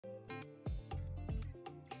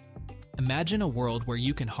Imagine a world where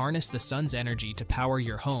you can harness the sun's energy to power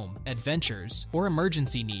your home, adventures, or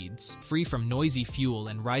emergency needs, free from noisy fuel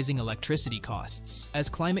and rising electricity costs.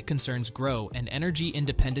 As climate concerns grow and energy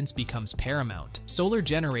independence becomes paramount, solar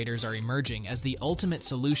generators are emerging as the ultimate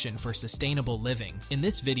solution for sustainable living. In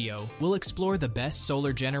this video, we'll explore the best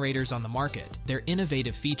solar generators on the market, their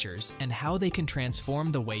innovative features, and how they can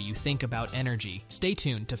transform the way you think about energy. Stay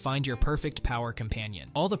tuned to find your perfect power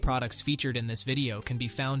companion. All the products featured in this video can be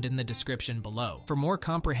found in the description below. For more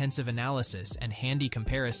comprehensive analysis and handy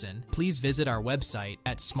comparison, please visit our website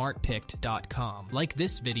at smartpicked.com. Like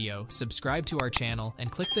this video, subscribe to our channel,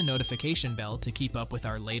 and click the notification bell to keep up with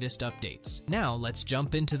our latest updates. Now let's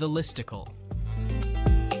jump into the listicle.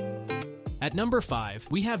 At number 5,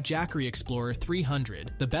 we have Jackery Explorer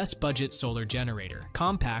 300, the best budget solar generator.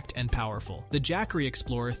 Compact and powerful, the Jackery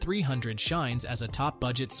Explorer 300 shines as a top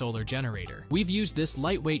budget solar generator. We've used this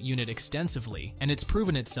lightweight unit extensively, and it's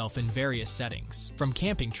proven itself in various settings, from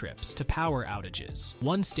camping trips to power outages.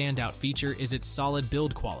 One standout feature is its solid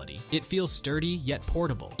build quality. It feels sturdy yet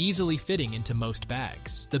portable, easily fitting into most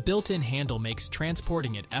bags. The built-in handle makes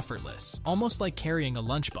transporting it effortless, almost like carrying a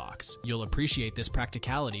lunchbox. You'll appreciate this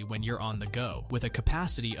practicality when you're on the go. With a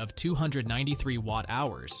capacity of 293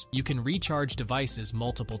 watt-hours, you can recharge devices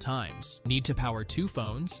multiple times. Need to power 2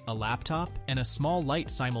 phones, a laptop, and a small light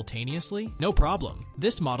simultaneously? No problem.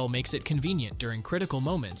 This model makes it convenient during critical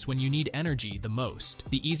moments when you need energy the most.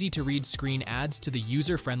 The easy-to-read screen adds to the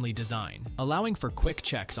user-friendly design, allowing for quick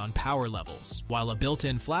checks on power levels. While a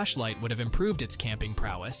built-in flashlight would have improved its camping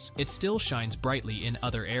prowess, it still shines brightly in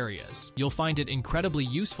other areas. You'll find it incredibly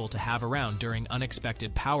useful to have around during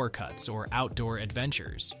unexpected power cuts or outdoor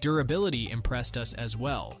adventures. Durability impressed us as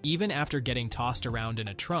well. Even after getting tossed around in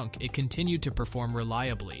a trunk, it continued to perform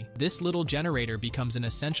reliably. This little generator becomes an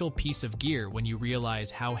essential piece of gear when you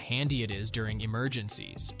realize how handy it is during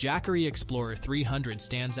emergencies. Jackery Explorer 300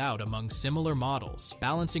 stands out among similar models,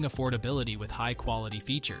 balancing affordability with high-quality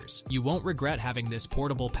features. You won't regret having this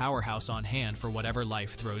portable powerhouse on hand for whatever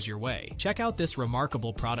life throws your way. Check out this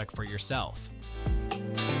remarkable product for yourself.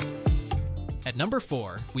 At number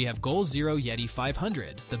 4, we have Goal Zero Yeti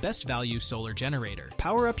 500, the best value solar generator.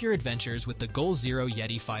 Power up your adventures with the Goal Zero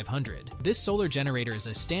Yeti 500. This solar generator is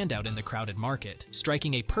a standout in the crowded market,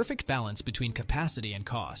 striking a perfect balance between capacity and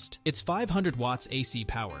cost. Its 500 watts AC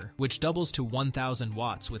power, which doubles to 1000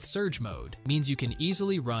 watts with surge mode, means you can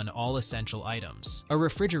easily run all essential items. A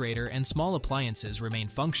refrigerator and small appliances remain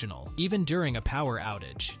functional, even during a power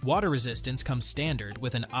outage. Water resistance comes standard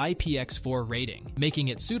with an IPX4 rating, making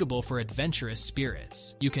it suitable for adventurous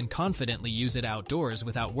spirits. You can confidently use it outdoors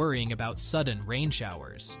without worrying about sudden rain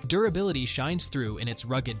showers. Durability shines through in its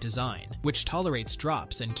rugged design, which tolerates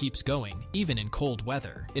drops and keeps going, even in cold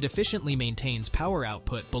weather. It efficiently maintains power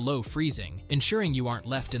output below freezing, ensuring you aren't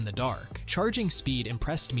left in the dark. Charging speed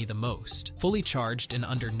impressed me the most. Fully charged in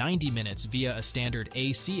under 90 minutes via a standard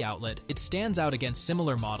AC outlet, it stands out against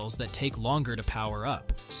similar models that take longer to power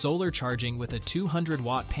up. Solar charging with a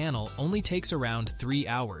 200-watt panel only takes around 3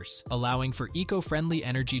 hours, allowing for eco-friendly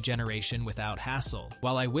energy generation without hassle.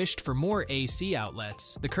 While I wished for more AC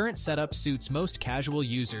outlets, the current setup suits most casual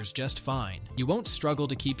users just fine. You won't struggle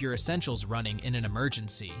to keep your essentials running in an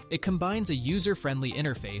emergency. It combines a user-friendly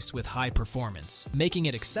interface with high performance, making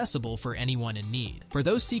it accessible for anyone in need. For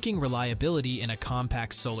those seeking reliability in a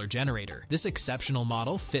compact solar generator, this exceptional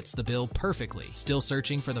model fits the bill perfectly. Still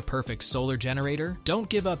searching for the perfect solar generator? Don't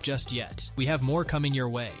give up just yet. We have more coming your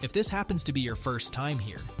way. If this happens to be your first time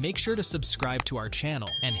here, make sure to subscribe to our channel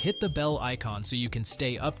and hit the bell icon so you can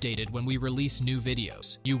stay updated when we release new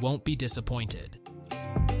videos. You won't be disappointed.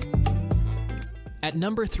 At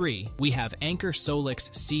number 3, we have Anker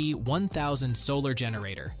SOLIX C1000 solar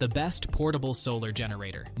generator, the best portable solar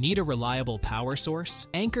generator. Need a reliable power source?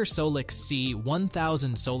 Anker SOLIX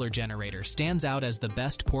C1000 solar generator stands out as the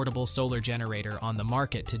best portable solar generator on the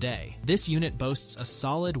market today. This unit boasts a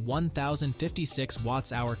solid 1056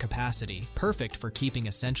 watts-hour capacity, perfect for keeping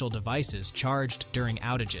essential devices charged during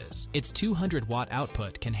outages. Its 200-watt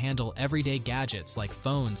output can handle everyday gadgets like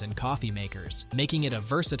phones and coffee makers, making it a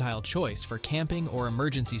versatile choice for camping or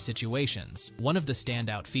emergency situations. One of the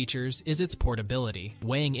standout features is its portability.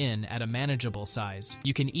 Weighing in at a manageable size,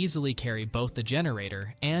 you can easily carry both the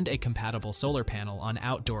generator and a compatible solar panel on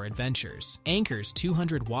outdoor adventures. Anker's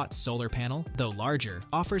 200-watt solar panel, though larger,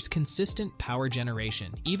 offers consistent power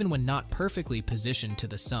generation even when not perfectly positioned to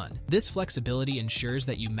the sun. This flexibility ensures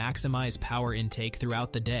that you maximize power intake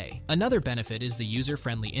throughout the day. Another benefit is the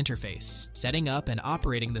user-friendly interface. Setting up and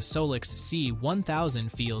operating the SOLIX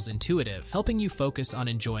C1000 feels intuitive, helping you focus on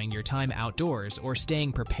enjoying your time outdoors or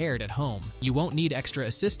staying prepared at home. You won't need extra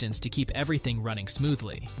assistance to keep everything running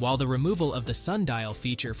smoothly. While the removal of the sundial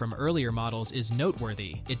feature from earlier models is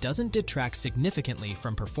noteworthy, it doesn't detract significantly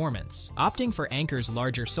from performance. Opting for Anker's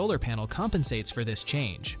larger solar panel compensates for this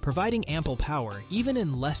change, providing ample power even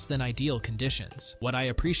in less than ideal conditions. What I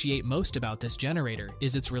appreciate most about this generator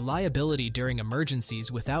is its reliability during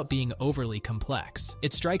emergencies without being overly complex.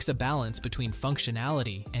 It strikes a balance between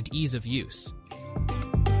functionality and ease of use.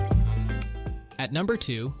 At number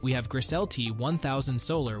 2, we have Grecell T-1000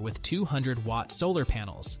 Solar with 200-watt solar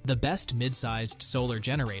panels, the best mid-sized solar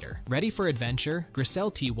generator. Ready for adventure?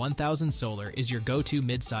 Grecell T-1000 Solar is your go-to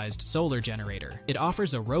mid-sized solar generator. It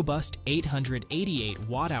offers a robust 888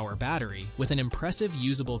 watt-hour battery with an impressive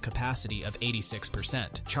usable capacity of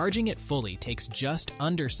 86%. Charging it fully takes just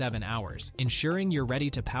under 7 hours, ensuring you're ready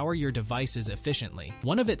to power your devices efficiently.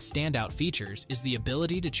 One of its standout features is the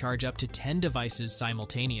ability to charge up to 10 devices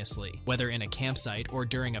simultaneously, whether in a campsite or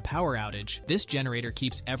during a power outage. This generator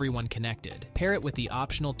keeps everyone connected. Pair it with the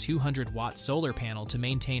optional 200-watt solar panel to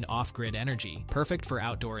maintain off-grid energy, perfect for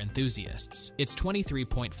outdoor enthusiasts. Its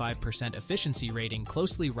 23.5% efficiency rating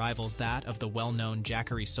closely rivals that of the well-known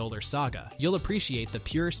Jackery Solar saga. You'll appreciate the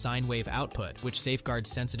pure sine wave output, which safeguards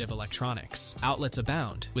sensitive electronics. Outlets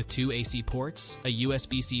abound, with 2 AC ports, a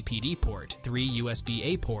USB-C PD port, 3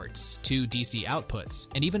 USB-A ports, 2 DC outputs,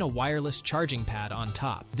 and even a wireless charging pad on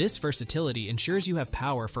top. This versatility ensures you have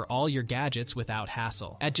power for all your gadgets without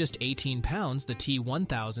hassle. At just 18 pounds, the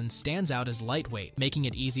T-1000 stands out as lightweight, making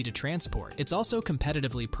it easy to transport. It's also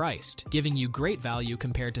competitively priced, giving you great value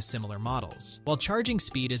compared to similar models. While charging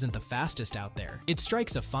speed isn't the fastest out there, it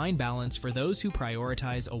strikes a fine balance for those who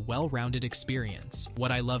prioritize a well-rounded experience.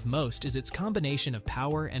 What I love most is its combination of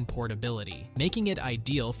power and portability, making it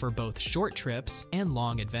ideal for both short trips and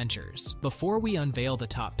long adventures. Before we unveil the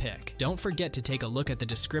top pick, don't forget to take a look at the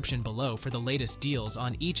description below for the latest deals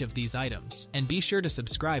on each of these items, and be sure to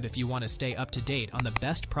subscribe if you want to stay up to date on the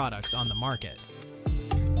best products on the market.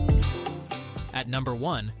 At number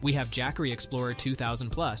 1, we have Jackery Explorer 2000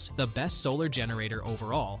 Plus, the best solar generator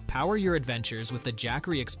overall. Power your adventures with the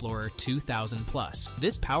Jackery Explorer 2000 Plus.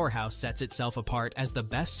 This powerhouse sets itself apart as the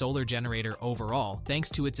best solar generator overall thanks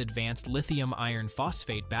to its advanced lithium iron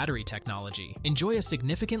phosphate battery technology. Enjoy a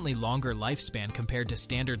significantly longer lifespan compared to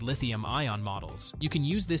standard lithium-ion models. You can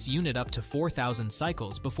use this unit up to 4,000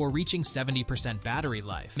 cycles before reaching 70% battery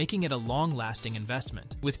life, making it a long-lasting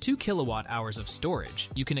investment. With 2 kilowatt-hours of storage,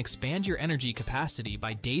 you can expand your energy capacity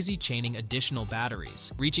by daisy-chaining additional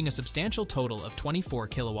batteries, reaching a substantial total of 24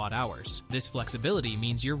 kilowatt-hours. This flexibility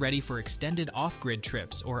means you're ready for extended off-grid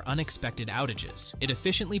trips or unexpected outages. It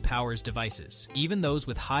efficiently powers devices, even those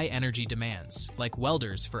with high energy demands, like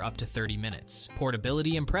welders for up to 30 minutes.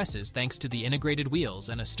 Portability impresses thanks to the integrated wheels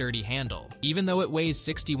and a sturdy handle. Even though it weighs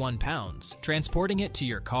 61 pounds, transporting it to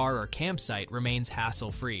your car or campsite remains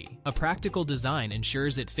hassle-free. A practical design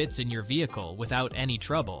ensures it fits in your vehicle without any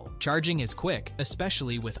trouble. Charging is quick,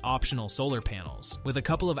 especially with optional solar panels. With a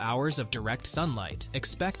couple of hours of direct sunlight,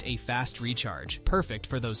 expect a fast recharge, perfect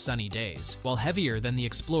for those sunny days. While heavier than the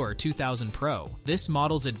Explorer 2000 Pro, this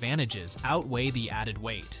model's advantages outweigh the added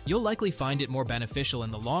weight. You'll likely find it more beneficial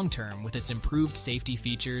in the long term with its improved safety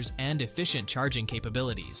features and efficient charging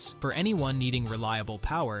capabilities. For anyone needing reliable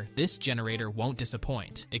power, this generator won't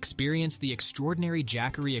disappoint. Experience the extraordinary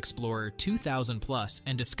Jackery Explorer 2000 Plus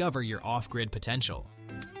and discover your off-grid potential.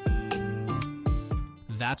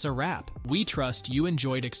 That's a wrap. We trust you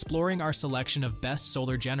enjoyed exploring our selection of best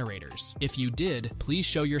solar generators. If you did, please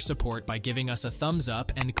show your support by giving us a thumbs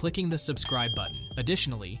up and clicking the subscribe button.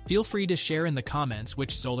 Additionally, feel free to share in the comments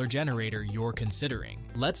which solar generator you're considering.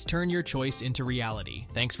 Let's turn your choice into reality.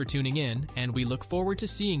 Thanks for tuning in, and we look forward to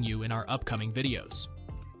seeing you in our upcoming videos.